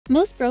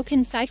Most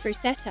broken Cypher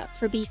setup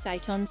for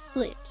B-site on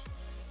split.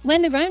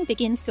 When the round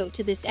begins, go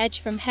to this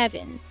edge from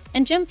heaven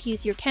and jump,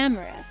 use your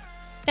camera.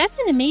 That's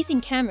an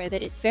amazing camera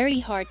that it's very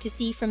hard to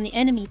see from the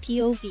enemy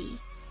POV.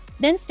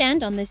 Then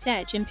stand on this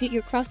edge and put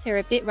your crosshair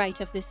a bit right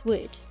of this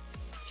wood.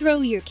 Throw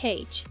your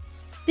cage.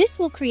 This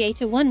will create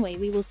a one-way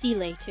we will see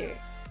later.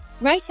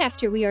 Right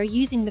after we are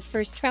using the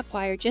first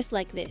trapwire just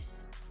like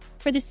this.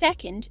 For the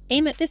second,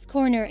 aim at this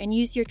corner and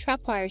use your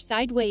trapwire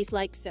sideways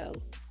like so.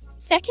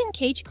 Second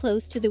cage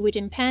close to the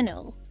wooden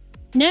panel.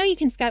 Now you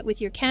can scout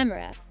with your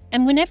camera,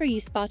 and whenever you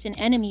spot an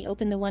enemy,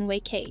 open the one-way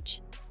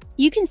cage.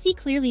 You can see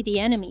clearly the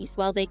enemies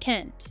while they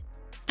can't.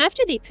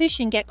 After they push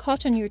and get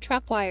caught on your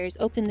trapwires,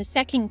 open the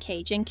second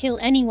cage and kill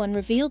anyone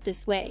revealed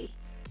this way.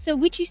 So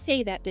would you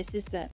say that this is the